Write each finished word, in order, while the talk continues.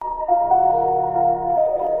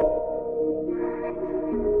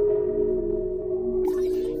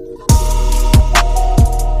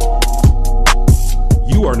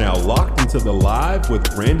to the Live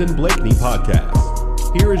with Brandon Blakeney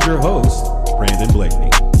podcast. Here is your host, Brandon Blakeney.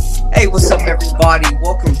 Hey, what's up, everybody?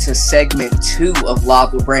 Welcome to segment 2 of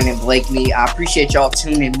Live with Brandon Blakeney. I appreciate y'all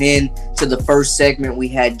tuning in to the first segment. We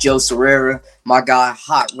had Joe Serrera, my guy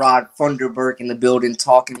Hot Rod Funderburk in the building,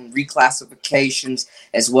 talking reclassifications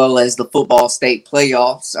as well as the football state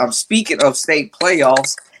playoffs. Speaking of state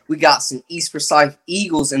playoffs, we got some East Forsyth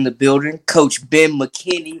Eagles in the building, Coach Ben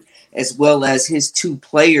McKinney, as well as his two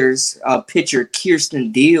players, pitcher Kirsten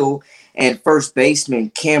Deal and first baseman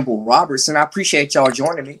Campbell Robertson. I appreciate y'all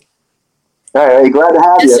joining me. Hey, glad to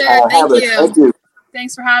have you. Sir, thank you. Thank you.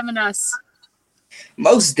 Thanks for having us.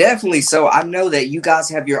 Most definitely. So I know that you guys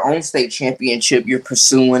have your own state championship you're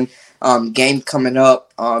pursuing, game coming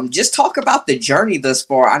up. Just talk about the journey thus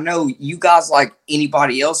far. I know you guys, like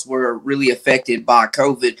anybody else, were really affected by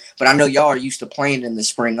COVID, but I know y'all are used to playing in the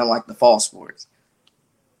spring, unlike the fall sports.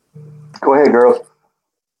 Go ahead, girl.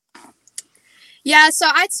 Yeah, so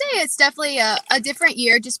I'd say it's definitely a different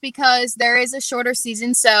year just because there is a shorter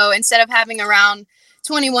season. So instead of having around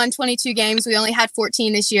 21, 22 games, we only had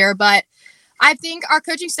 14 this year. But I think our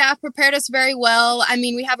coaching staff prepared us very well. I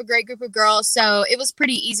mean, we have a great group of girls, so it was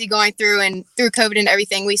pretty easy going through, and through COVID and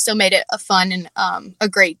everything, we still made it a fun and a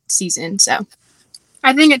great season. So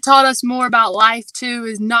I think it taught us more about life too,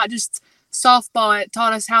 is not just softball. It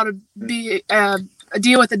taught us how to be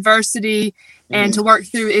deal with adversity and to work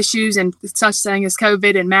through issues and such thing as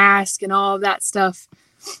COVID and mask and all of that stuff.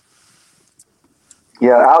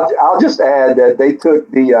 Yeah, I'll just add that they took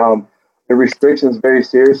the restrictions very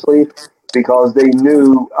seriously because they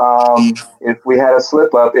knew if we had a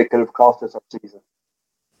slip up, it could have cost us our season.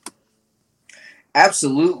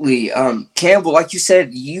 Absolutely. Campbell, like you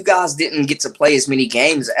said, you guys didn't get to play as many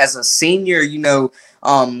games. As a senior,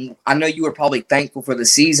 I know you were probably thankful for the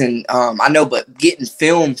season. I know, but getting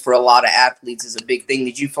filmed for a lot of athletes is a big thing.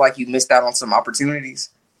 Did you feel like you missed out on some opportunities?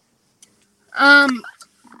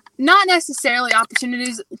 Not necessarily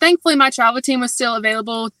opportunities. Thankfully, my travel team was still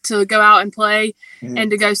available to go out and play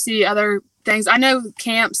and to go see other things. I know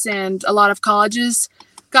camps and a lot of colleges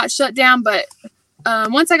got shut down, but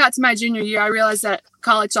once I got to my junior year, I realized that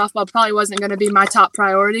college softball probably wasn't going to be my top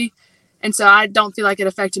priority, and so I don't feel like it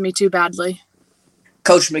affected me too badly.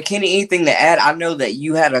 Coach McKinney, anything to add? I know that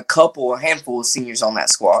you had a handful of seniors on that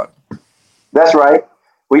squad. That's right.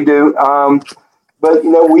 We do. But,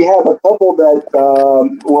 we have a couple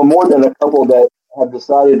that, more than a couple that have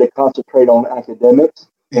decided to concentrate on academics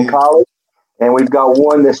in college. And we've got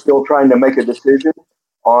one that's still trying to make a decision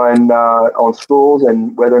on schools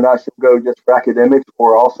and whether or not she'll go just for academics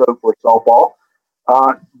or also for softball.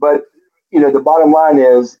 But, the bottom line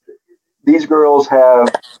is these girls have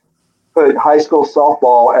put high school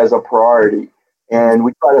softball as a priority. And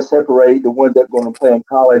we try to separate the ones that are going to play in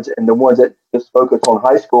college and the ones that just focus on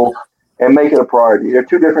high school and make it a priority. They're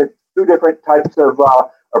two different types of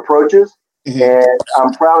approaches. And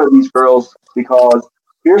I'm proud of these girls because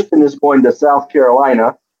Kirsten is going to South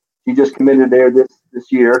Carolina. She just committed there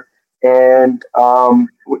this year. And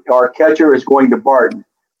our catcher is going to Barton.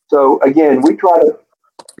 So, again, we try to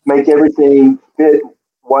make everything fit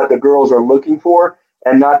what the girls are looking for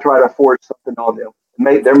and not try to force something on them.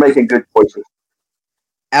 They're making good choices.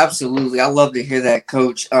 Absolutely. I love to hear that,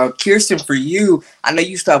 Coach. Kirsten, for you, I know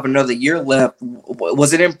you still have another year left.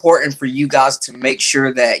 Was it important for you guys to make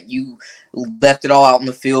sure that you left it all out in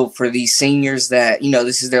the field for these seniors that,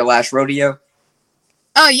 this is their last rodeo?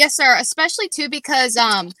 Oh, yes, sir. Especially, too, because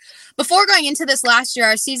before going into this last year,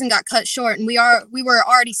 our season got cut short, and we were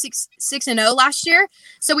already 6-0 last year.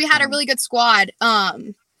 So we had a really good squad.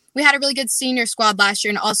 We had a really good senior squad last year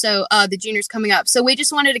and also the juniors coming up. So we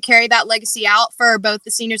just wanted to carry that legacy out for both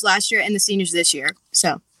the seniors last year and the seniors this year.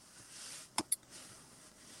 So.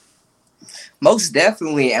 Most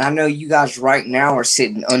definitely. And I know you guys right now are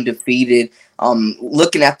sitting undefeated.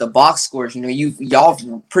 Looking at the box scores, y'all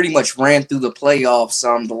pretty much ran through the playoffs.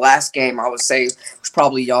 The last game, I would say, was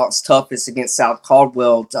probably y'all's toughest against South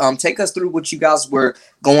Caldwell. Take us through what you guys were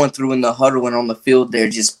going through in the huddle and on the field there,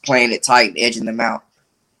 just playing it tight and edging them out.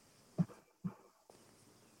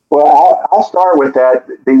 Well, I'll start with that.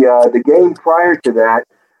 The game prior to that,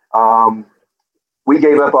 we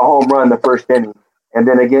gave up a home run the first inning. And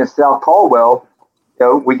then against South Caldwell,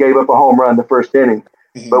 we gave up a home run the first inning.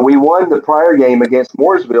 But we won the prior game against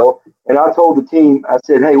Mooresville. And I told the team, I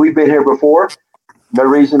said, hey, we've been here before. No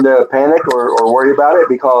reason to panic or worry about it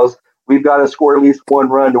because we've got to score at least one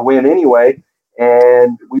run to win anyway.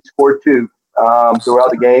 And we scored 2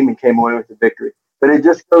 throughout the game and came away with the victory. But it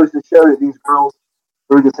just goes to show that these girls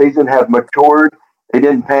through the season have matured. They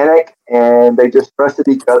didn't panic, and they just trusted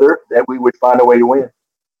each other that we would find a way to win.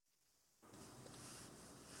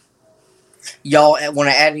 Y'all want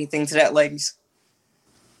to add anything to that, ladies?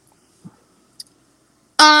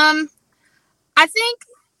 I think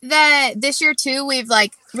that this year too, we've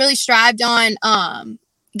like really strived on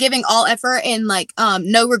giving all effort and like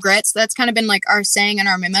no regrets. That's kind of been like our saying in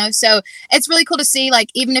our memo. So it's really cool to see, like,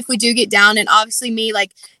 even if we do get down, and obviously me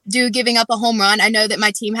like giving up a home run, I know that my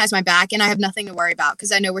team has my back and I have nothing to worry about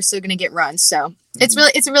because I know we're still going to get runs. So it's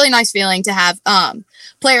a really nice feeling to have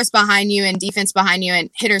players behind you and defense behind you and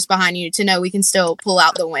hitters behind you to know we can still pull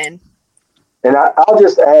out the win. And I'll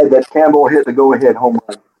just add that Campbell hit the go-ahead home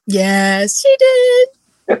run. Yes, she did.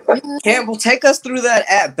 Campbell, take us through that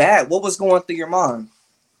at bat. What was going through your mind?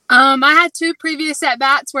 I had 2 previous at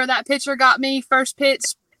bats where that pitcher got me first pitch,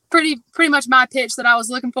 pretty much my pitch that I was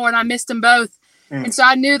looking for, and I missed them both. And so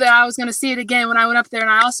I knew that I was going to see it again when I went up there,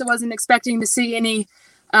 and I also wasn't expecting to see any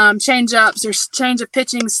change ups or change of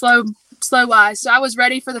pitching slow wise. So I was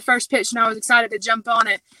ready for the first pitch, and I was excited to jump on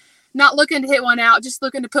it. Not looking to hit one out, just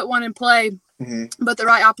looking to put one in play. But the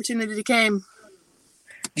right opportunity came.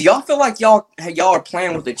 Do y'all feel like y'all are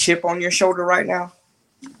playing with a chip on your shoulder right now?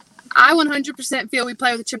 I 100% feel we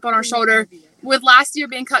play with a chip on our shoulder. With last year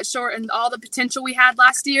being cut short and all the potential we had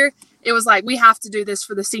last year, it was like we have to do this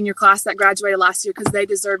for the senior class that graduated last year because they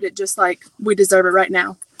deserved it just like we deserve it right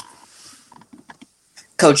now.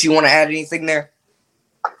 Coach, you want to add anything there?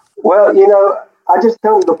 Well, I just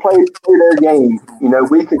tell them to play their game.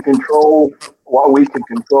 We can control what we can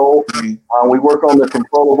control. We work on the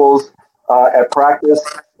controllables at practice,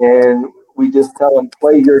 and we just tell them,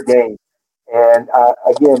 play your game. And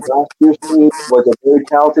again, last year's team was a very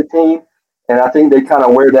talented team, and I think they kind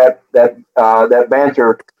of wear that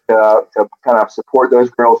banter to kind of support those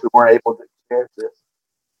girls who weren't able to experience this.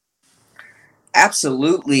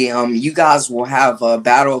 Absolutely. You guys will have a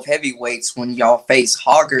battle of heavyweights when y'all face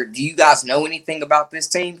Hoggard. Do you guys know anything about this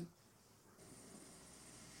team?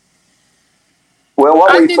 Well,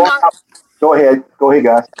 go ahead,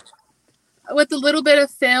 guys. With a little bit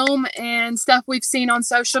of film and stuff we've seen on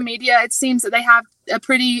social media, it seems that they have a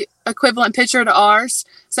pretty equivalent pitcher to ours,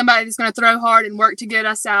 somebody that's going to throw hard and work to get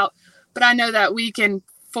us out. But I know that we can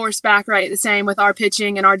force back right the same with our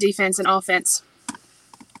pitching and our defense and offense.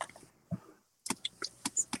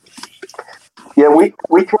 Yeah, we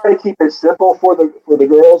try to keep it simple for the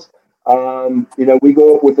girls. We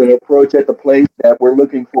go up with an approach at the plate that we're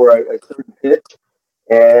looking for a certain pitch,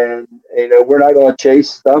 and we're not going to chase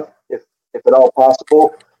stuff if at all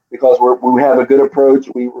possible, because we have a good approach.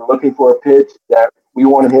 We're looking for a pitch that we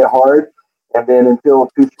want to hit hard, and then until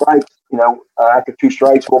 2 strikes, after 2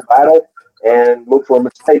 strikes, we'll battle and look for a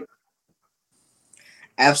mistake.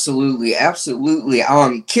 Absolutely.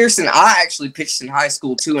 Kirsten, I actually pitched in high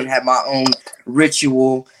school too and had my own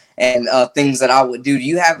ritual and things that I would do. Do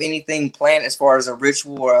you have anything planned as far as a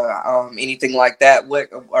ritual or anything like that? What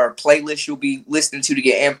or playlist you'll be listening to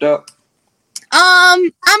get amped up?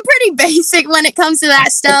 I'm pretty basic when it comes to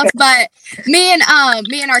that stuff, but me and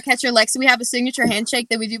our catcher Lexi, we have a signature handshake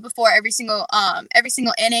that we do before every single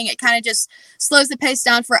inning. It kind of just slows the pace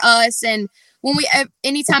down for us, and when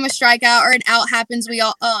anytime a strikeout or an out happens, we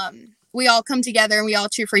all come together and we all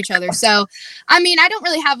cheer for each other. So, I mean, I don't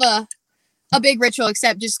really have a big ritual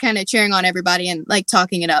except just kind of cheering on everybody and like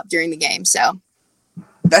talking it up during the game. So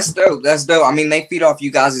that's dope. I mean, they feed off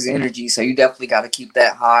you guys' energy, so you definitely got to keep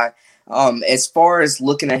that high. As far as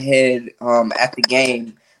looking ahead at the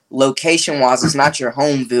game, location-wise, it's not your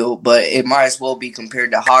homeville, but it might as well be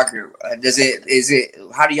compared to Hoggard.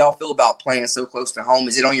 How do y'all feel about playing so close to home?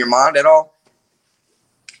 Is it on your mind at all?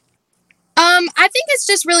 I think it's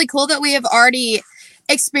just really cool that we have already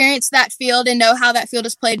experienced that field and know how that field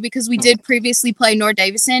is played because we did previously play North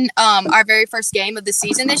Davison, our very first game of the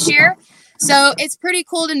season this year. So it's pretty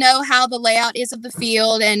cool to know how the layout is of the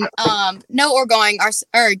field and know what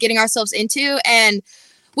we're getting ourselves into. And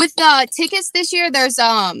with the tickets this year, there's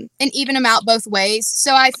an even amount both ways.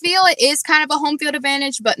 So I feel it is kind of a home field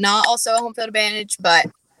advantage, but not also a home field advantage. But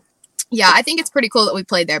yeah, I think it's pretty cool that we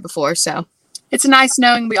played there before. So it's nice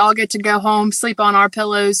knowing we all get to go home, sleep on our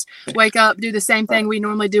pillows, wake up, do the same thing we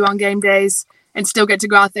normally do on game days, and still get to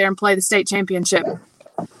go out there and play the state championship.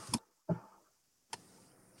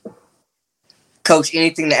 Coach,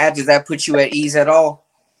 anything to add? Does that put you at ease at all?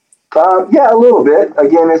 Yeah, a little bit.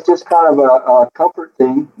 Again, it's just kind of a comfort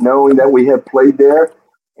thing, knowing that we have played there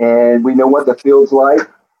and we know what the field's like.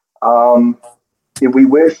 We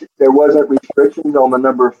wish there wasn't restrictions on the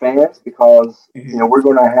number of fans because, we're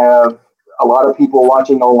going to have a lot of people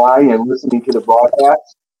watching online and listening to the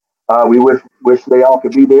broadcast. We wish they all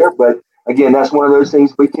could be there. But, again, that's one of those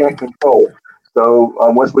things we can't control. So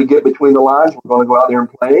once we get between the lines, we're going to go out there and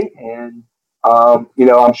play. And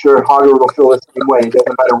I'm sure Hogger will feel the same way. It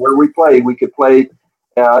doesn't matter where we play. We could play,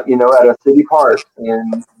 at a city park,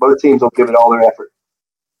 and both teams will give it all their effort.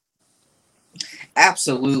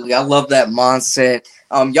 Absolutely. I love that mindset.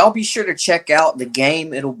 Y'all be sure to check out the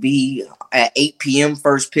game. It'll be at 8 p.m.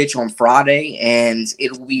 first pitch on Friday, and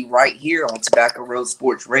it'll be right here on Tobacco Road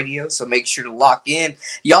Sports Radio. So make sure to lock in.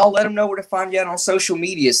 Y'all let them know where to find you out on social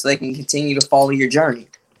media so they can continue to follow your journey.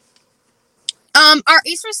 Our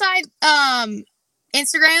East Forsyth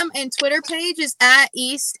Instagram and Twitter page is at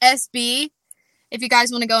EastSB. If you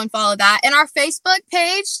guys want to go and follow that. And our Facebook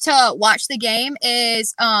page to watch the game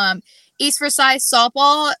is East Forsyth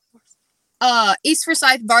Softball, East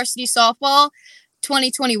Forsyth Varsity Softball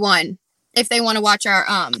 2021. If they want to watch our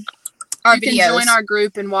videos. You can join our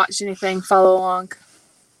group and watch anything, follow along.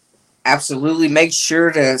 Absolutely. Make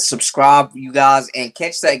sure to subscribe, you guys, and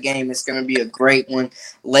catch that game. It's going to be a great one.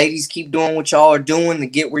 Ladies, keep doing what y'all are doing to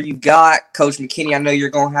get where you got. Coach McKinney, I know you're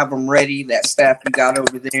going to have them ready, that staff you got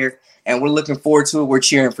over there, and we're looking forward to it. We're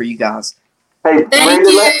cheering for you guys. Hey, Thank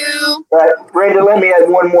you. Brandon, let me add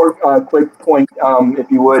one more quick point, if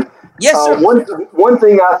you would. Yes, sir. One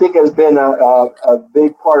thing I think has been a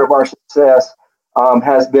big part of our success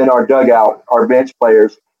has been our dugout, our bench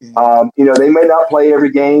players. They may not play every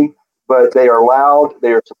game, but they are loud,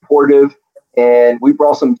 they are supportive, and we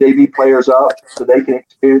brought some JV players up so they can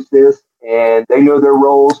experience this, and they know their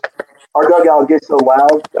roles. Our dugout gets so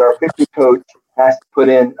loud that our pitching coach has to put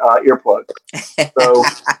in earplugs. So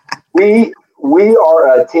we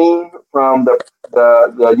are a team from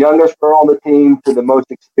the youngest girl on the team to the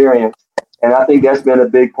most experienced, and I think that's been a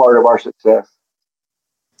big part of our success.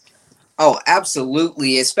 Oh,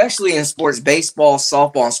 absolutely. Especially in sports, baseball,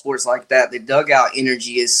 softball, and sports like that, the dugout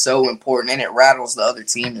energy is so important, and it rattles the other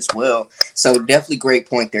team as well. So definitely great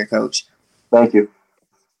point there, Coach. Thank you.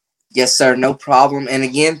 Yes, sir. No problem. And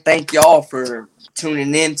again, thank y'all for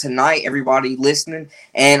tuning in tonight, everybody listening.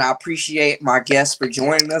 And I appreciate my guests for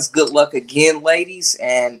joining us. Good luck again, ladies.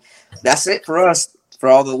 And that's it for us. For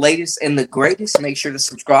all the latest and the greatest, make sure to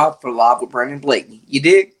subscribe for Live with Brandon Blakeney. You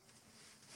dig?